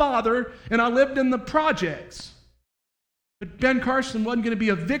no father and I lived in the projects. But Ben Carson wasn't going to be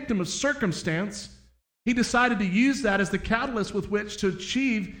a victim of circumstance. He decided to use that as the catalyst with which to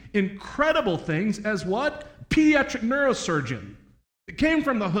achieve incredible things as what? Pediatric neurosurgeon. It came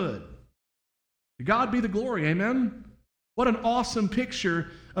from the hood. To God be the glory, amen? What an awesome picture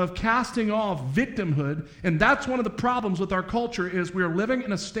of casting off victimhood. And that's one of the problems with our culture is we're living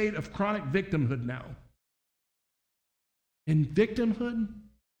in a state of chronic victimhood now. And victimhood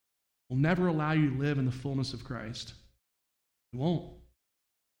will never allow you to live in the fullness of Christ. It won't.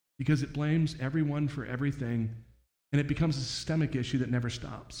 Because it blames everyone for everything, and it becomes a systemic issue that never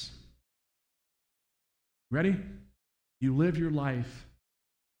stops. Ready? You live your life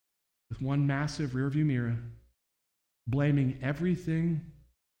with one massive rearview mirror, blaming everything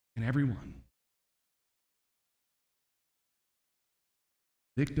and everyone.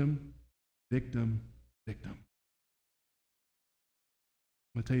 Victim, victim, victim.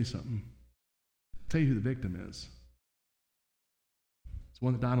 I'm going to tell you something. I'll tell you who the victim is. It's the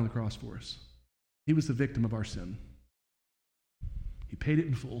one that died on the cross for us. He was the victim of our sin. He paid it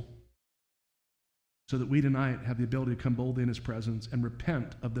in full so that we tonight have the ability to come boldly in his presence and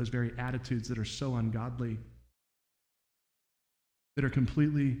repent of those very attitudes that are so ungodly, that are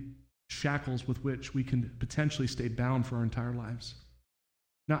completely shackles with which we can potentially stay bound for our entire lives.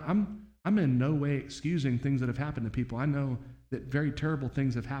 Now, I'm in no way excusing things that have happened to people. I know that very terrible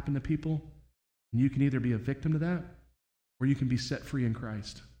things have happened to people, and you can either be a victim to that or you can be set free in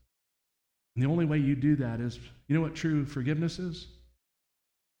Christ. And the only way you do that is, you know what true forgiveness is?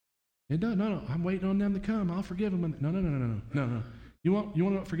 No, I'm waiting on them to come. I'll forgive them. No. You want to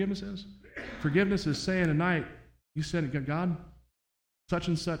know what forgiveness is? Forgiveness is saying tonight, you said, God, such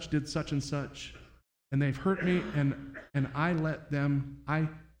and such did such and such, and they've hurt me, and I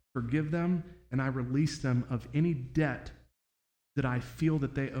forgive them, and I release them of any debt that I feel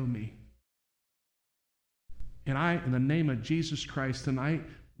that they owe me. And I, in the name of Jesus Christ tonight,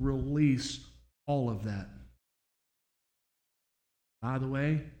 release all of that. By the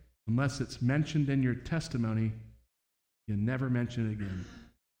way, unless it's mentioned in your testimony, you never mention it again.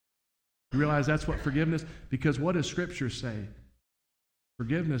 You realize that's what forgiveness, because what does Scripture say?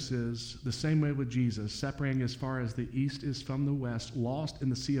 Forgiveness is the same way with Jesus, separating as far as the east is from the west, lost in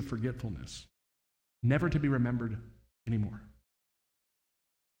the sea of forgetfulness, never to be remembered anymore.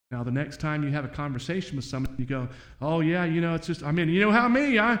 Now, the next time you have a conversation with someone, you go, oh, yeah, it's just, you know how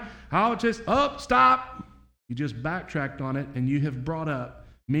me, I'll just, stop. You just backtracked on it, and you have brought up,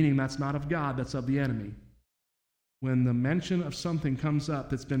 meaning that's not of God, that's of the enemy. When the mention of something comes up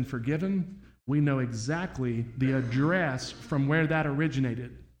that's been forgiven, we know exactly the address from where that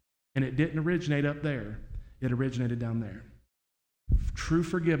originated. And it didn't originate up there. It originated down there. True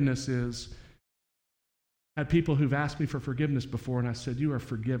forgiveness is, I had people who've asked me for forgiveness before, and I said, you are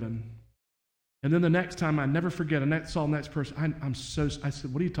forgiven. And then the next time, I never forget, I saw the next person, I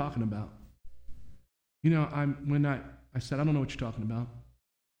said, what are you talking about? I said, I don't know what you're talking about.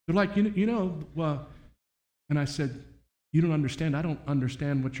 They're like, well, and I said, you don't understand. I don't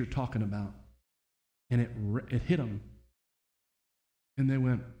understand what you're talking about. and it hit them. And they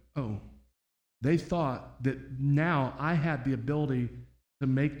went, oh. They thought that now I had the ability to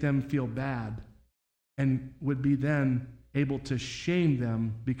make them feel bad and would be then able to shame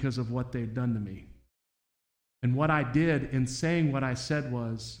them because of what they'd done to me. And what I did in saying what I said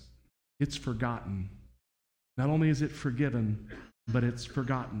was, it's forgotten. Not only is it forgiven, but it's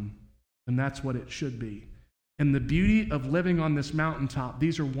forgotten. And that's what it should be. And the beauty of living on this mountaintop,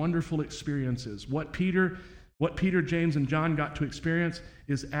 these are wonderful experiences. What Peter, James, and John got to experience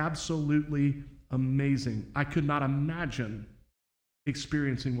is absolutely amazing. I could not imagine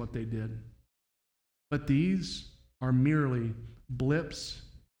experiencing what they did. But these are merely blips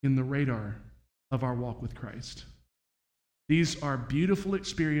in the radar of our walk with Christ. These are beautiful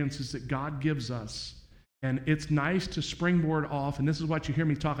experiences that God gives us. And it's nice to springboard off, and this is what you hear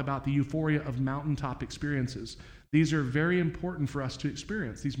me talk about, the euphoria of mountaintop experiences. These are very important for us to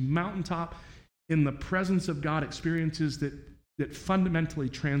experience. These mountaintop, in the presence of God experiences that fundamentally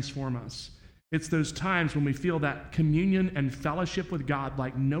transform us. It's those times when we feel that communion and fellowship with God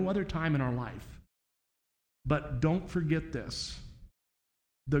like no other time in our life. But don't forget this.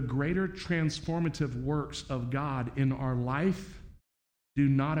 The greater transformative works of God in our life do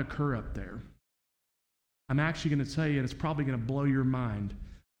not occur up there. I'm actually going to tell you, and it's probably going to blow your mind,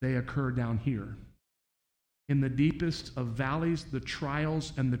 they occur down here. In the deepest of valleys, the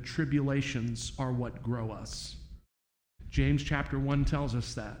trials and the tribulations are what grow us. James chapter 1 tells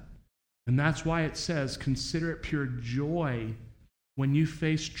us that. And that's why it says, consider it pure joy when you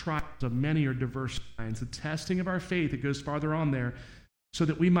face trials of many or diverse kinds. The testing of our faith, it goes farther on there, so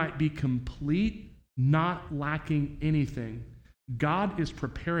that we might be complete, not lacking anything. God is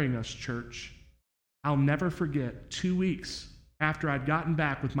preparing us, church. I'll never forget 2 weeks after I'd gotten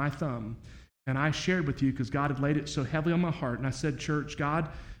back with my thumb, and I shared with you because God had laid it so heavily on my heart, and I said, church, God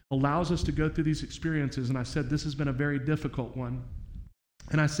allows us to go through these experiences, and I said, this has been a very difficult one.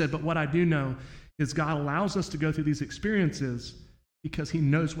 And I said, but what I do know is God allows us to go through these experiences because he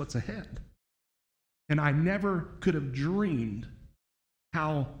knows what's ahead. And I never could have dreamed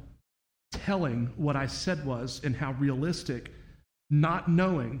how telling what I said was and how realistic, not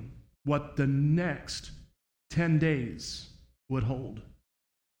knowing what the next 10 days would hold.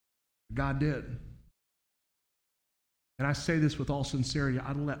 God did. And I say this with all sincerity,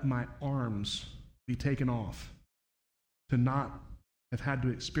 I'd let my arms be taken off to not have had to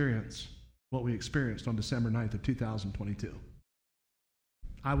experience what we experienced on December 9th of 2022.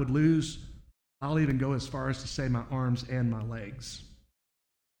 I would lose, I'll even go as far as to say my arms and my legs,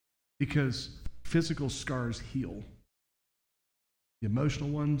 because physical scars heal. The emotional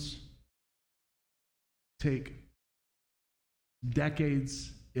ones take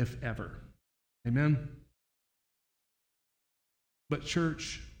decades, if ever. Amen? But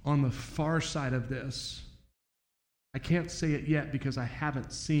church, on the far side of this, I can't say it yet because I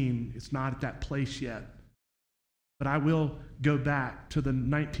haven't seen, it's not at that place yet. But I will go back to the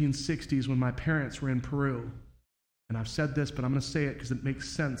 1960s when my parents were in Peru. And I've said this, but I'm going to say it because it makes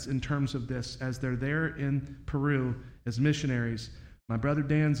sense in terms of this. As they're there in Peru as missionaries, my brother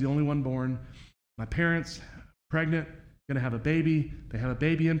Dan's the only one born. My parents, pregnant, going to have a baby. They have a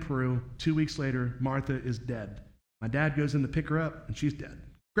baby in Peru. 2 weeks later, Martha is dead. My dad goes in to pick her up, and she's dead.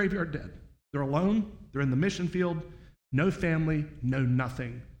 Graveyard dead. They're alone. They're in the mission field. No family, no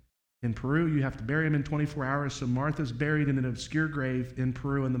nothing. In Peru, you have to bury him in 24 hours, so Martha's buried in an obscure grave in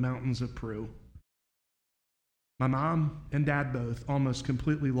Peru in the mountains of Peru. My mom and dad both almost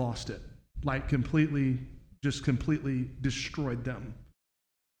completely lost it, like completely destroyed them.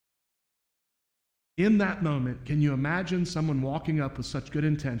 In that moment, can you imagine someone walking up with such good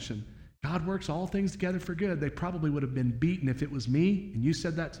intention? God works all things together for good. They probably would have been beaten if it was me, and you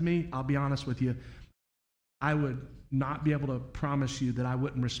said that to me. I'll be honest with you. I would not be able to promise you that I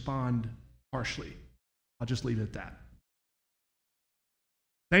wouldn't respond harshly. I'll just leave it at that.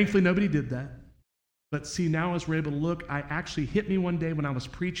 Thankfully, nobody did that. But see, now as we're able to look, I actually hit me one day when I was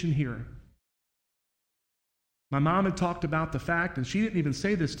preaching here. My mom had talked about the fact, and she didn't even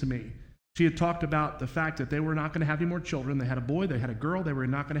say this to me, she had talked about the fact that they were not going to have any more children. They had a boy, they had a girl, they were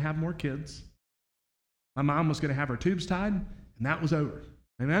not going to have more kids. My mom was going to have her tubes tied, and that was over.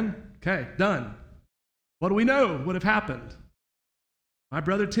 Amen? Okay, done. What do we know would have happened? My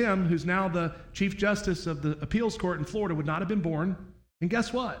brother Tim, who's now the Chief Justice of the Appeals Court in Florida, would not have been born. And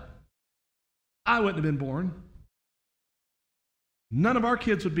guess what? I wouldn't have been born. None of our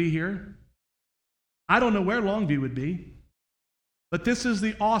kids would be here. I don't know where Longview would be. But this is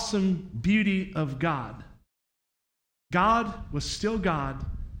the awesome beauty of God. God was still God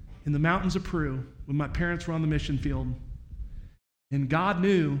in the mountains of Peru when my parents were on the mission field. And God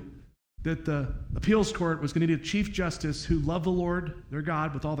knew that the appeals court was going to need a chief justice who loved the Lord, their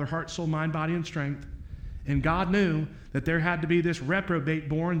God, with all their heart, soul, mind, body, and strength. And God knew that there had to be this reprobate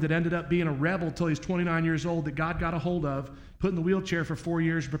born that ended up being a rebel till he's 29 years old that God got a hold of, put in the wheelchair for 4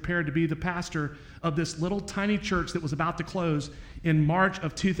 years, prepared to be the pastor of this little tiny church that was about to close in March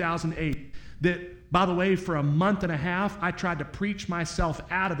of 2008. That, by the way, for a month and a half, I tried to preach myself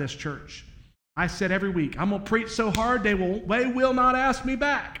out of this church. I said every week, I'm going to preach so hard they will not ask me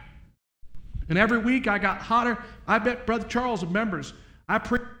back. And every week I got hotter. I bet Brother Charles remembers. I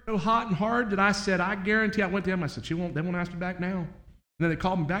preached so hot and hard that I said, I guarantee, I went to him, I said, they won't ask me back now. And then they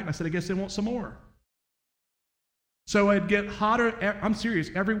called me back and I said, I guess they want some more. So it'd get hotter. I'm serious.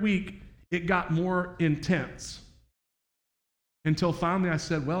 Every week it got more intense. Until finally I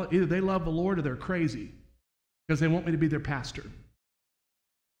said, well, either they love the Lord or they're crazy because they want me to be their pastor.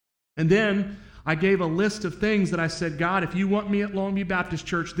 And then I gave a list of things that I said, God, if you want me at Longview Baptist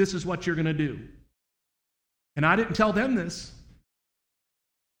Church, this is what you're going to do. And I didn't tell them this.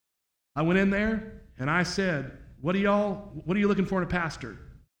 I went in there and I said, what are you looking for in a pastor?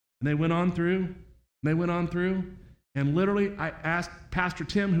 And they went on through, and literally I asked Pastor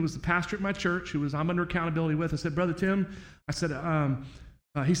Tim, who was the pastor at my church, I'm under accountability with, I said, Brother Tim, I said,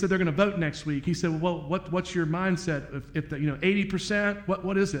 he said they're going to vote next week. He said, well, what's your mindset? If 80%,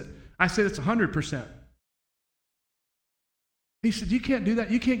 what is it? I said, it's 100%. He said, you can't do that.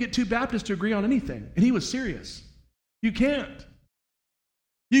 You can't get two Baptists to agree on anything. And he was serious. You can't.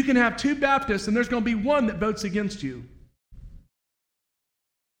 You can have two Baptists and there's going to be one that votes against you.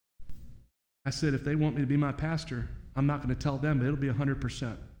 I said, if they want me to be my pastor, I'm not going to tell them, but it'll be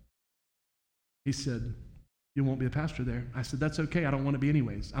 100%. He said, you won't be a pastor there. I said, that's okay. I don't want to be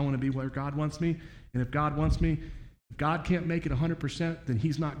anyways. I want to be where God wants me. And if God wants me, if God can't make it 100%, then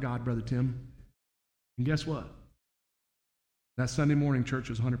he's not God, Brother Tim. And guess what? That Sunday morning church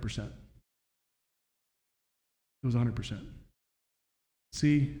was 100%. It was 100%.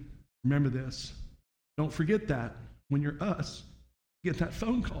 See, remember this. Don't forget that when you're us, you get that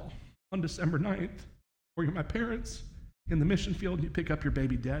phone call on December 9th, or you're my parents in the mission field and you pick up your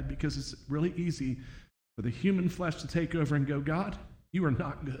baby dead, because it's really easy for the human flesh to take over and go, God, you are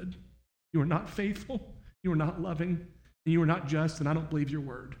not good. You are not faithful. You are not loving. And you are not just, and I don't believe your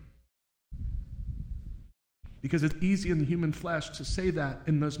word. Because it's easy in the human flesh to say that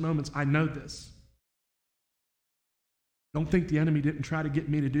in those moments. I know this. Don't think the enemy didn't try to get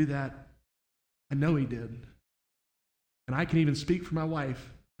me to do that. I know he did. And I can even speak for my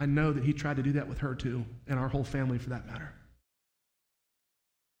wife. I know that he tried to do that with her too, and our whole family for that matter.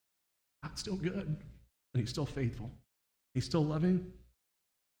 God's still good, and he's still faithful. He's still loving.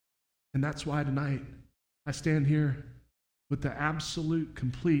 And that's why tonight I stand here with the absolute,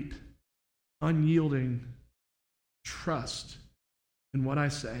 complete, unyielding trust in what I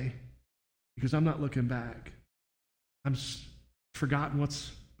say, because I'm not looking back. I'm forgotten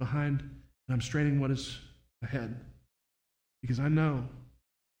what's behind, and I'm straining what is ahead. Because I know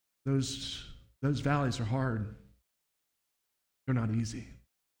those valleys are hard. They're not easy.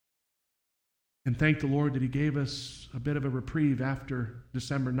 And thank the Lord that he gave us a bit of a reprieve after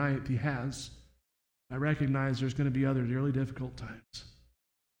December 9th. He has. I recognize there's going to be other really difficult times.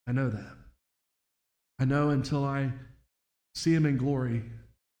 I know that. I know until I see him in glory,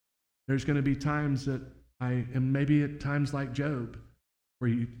 there's going to be times that and maybe at times like Job,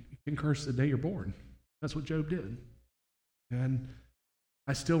 where you can curse the day you're born. That's what Job did. And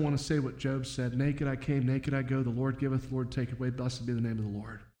I still want to say what Job said, naked I came, naked I go, the Lord giveth, the Lord taketh away, blessed be the name of the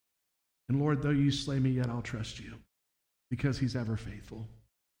Lord. And Lord, though you slay me, yet I'll trust you, because he's ever faithful.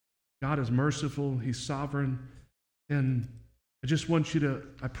 God is merciful, he's sovereign, and I just want you to,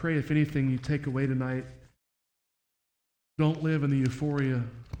 I pray if anything you take away tonight, don't live in the euphoria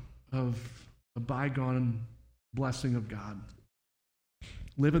of a bygone blessing of God.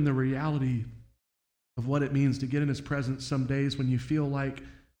 Live in the reality of what it means to get in his presence some days when you feel like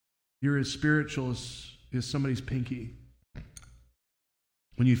you're as spiritual as somebody's pinky.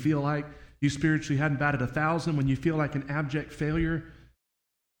 When you feel like you spiritually hadn't batted 1,000, when you feel like an abject failure,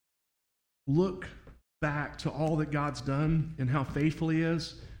 look back to all that God's done and how faithful he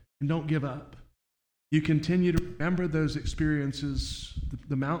is, and don't give up. You continue to remember those experiences,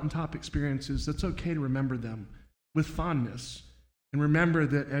 the mountaintop experiences. That's okay to remember them with fondness. And remember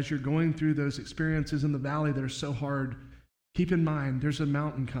that as you're going through those experiences in the valley that are so hard, keep in mind there's a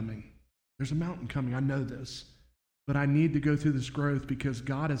mountain coming. There's a mountain coming. I know this. But I need to go through this growth because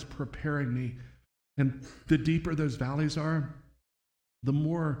God is preparing me. And the deeper those valleys are, the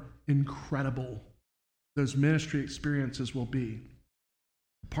more incredible those ministry experiences will be.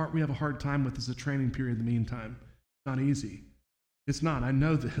 The part we have a hard time with is the training period in the meantime. It's not easy. It's not. I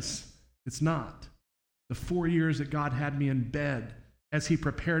know this. It's not. The 4 years that God had me in bed as he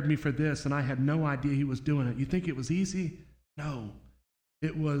prepared me for this, and I had no idea he was doing it. You think it was easy? No.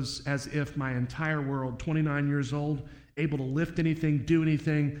 It was as if my entire world, 29 years old, able to lift anything, do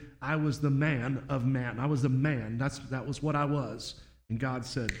anything. I was the man of man. I was the man. That was what I was. And God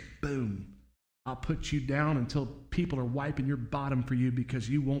said, boom, I'll put you down until people are wiping your bottom for you because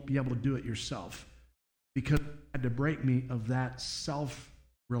you won't be able to do it yourself. Because he had to break me of that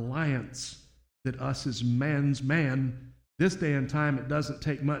self-reliance that us as man's man, this day and time, it doesn't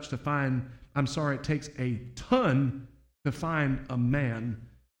take much to find, it takes a ton to find a man.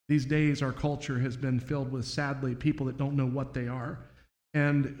 These days, our culture has been filled with, sadly, people that don't know what they are.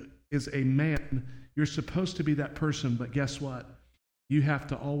 And as a man, you're supposed to be that person, but guess what? You have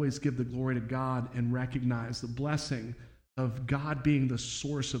to always give the glory to God and recognize the blessing of God being the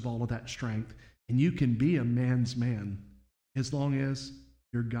source of all of that strength. And you can be a man's man as long as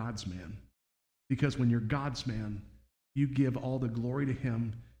you're God's man. Because when you're God's man, you give all the glory to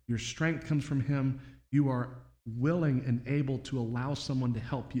him. Your strength comes from him. You are willing and able to allow someone to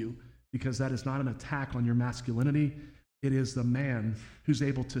help you, because that is not an attack on your masculinity. It is the man who's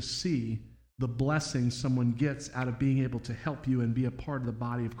able to see the blessing someone gets out of being able to help you and be a part of the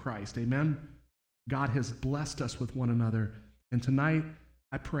body of Christ. Amen? God has blessed us with one another. And tonight,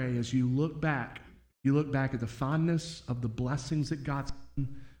 I pray as you look back at the fondness of the blessings that God's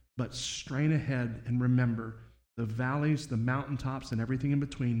given, but strain ahead and remember the valleys, the mountaintops, and everything in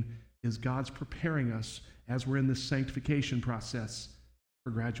between is God's preparing us as we're in this sanctification process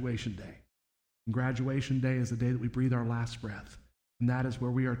for graduation day. And graduation day is the day that we breathe our last breath. And that is where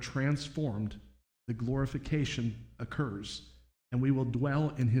we are transformed. The glorification occurs, and we will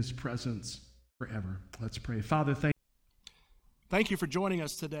dwell in his presence forever. Let's pray. Father, thank you for joining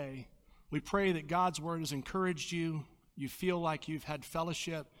us today. We pray that God's word has encouraged you. You feel like you've had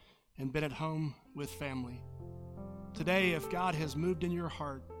fellowship and been at home with family. Today, if God has moved in your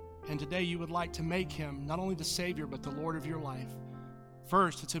heart, and today you would like to make him not only the Savior, but the Lord of your life,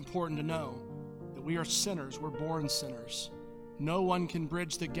 first, it's important to know that we are sinners. We're born sinners. No one can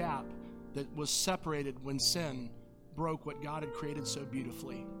bridge the gap that was separated when sin broke what God had created so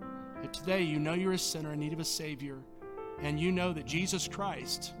beautifully. If today you know you're a sinner in need of a Savior, and you know that Jesus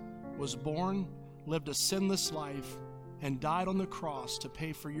Christ was born, lived a sinless life, and died on the cross to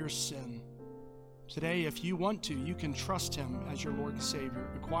pay for your sin, today, if you want to, you can trust him as your Lord and Savior.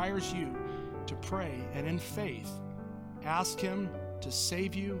 It requires you to pray and in faith ask him to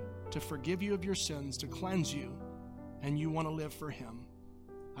save you, to forgive you of your sins, to cleanse you, and you want to live for him.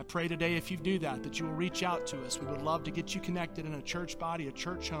 I pray today, if you do that, that you will reach out to us. We would love to get you connected in a church body, a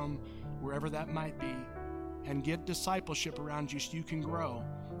church home, wherever that might be, and get discipleship around you so you can grow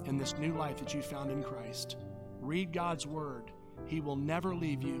in this new life that you found in Christ. Read God's word. He will never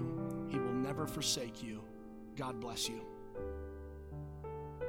leave you. He will never forsake you. God bless you.